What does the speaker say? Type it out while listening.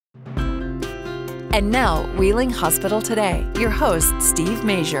And now, Wheeling Hospital Today, your host, Steve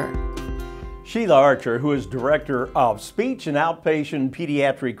Major. Sheila Archer, who is Director of Speech and Outpatient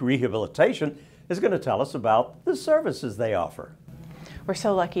Pediatric Rehabilitation, is going to tell us about the services they offer. We're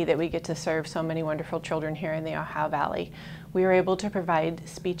so lucky that we get to serve so many wonderful children here in the Ohio Valley. We are able to provide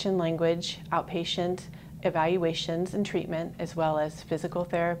speech and language, outpatient evaluations and treatment, as well as physical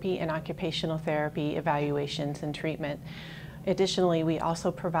therapy and occupational therapy evaluations and treatment. Additionally, we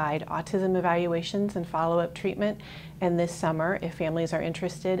also provide autism evaluations and follow-up treatment. And this summer, if families are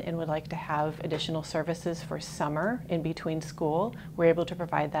interested and would like to have additional services for summer in between school, we're able to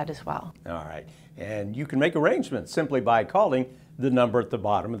provide that as well. All right. And you can make arrangements simply by calling the number at the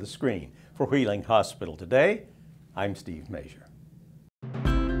bottom of the screen. For Wheeling Hospital Today, I'm Steve Major.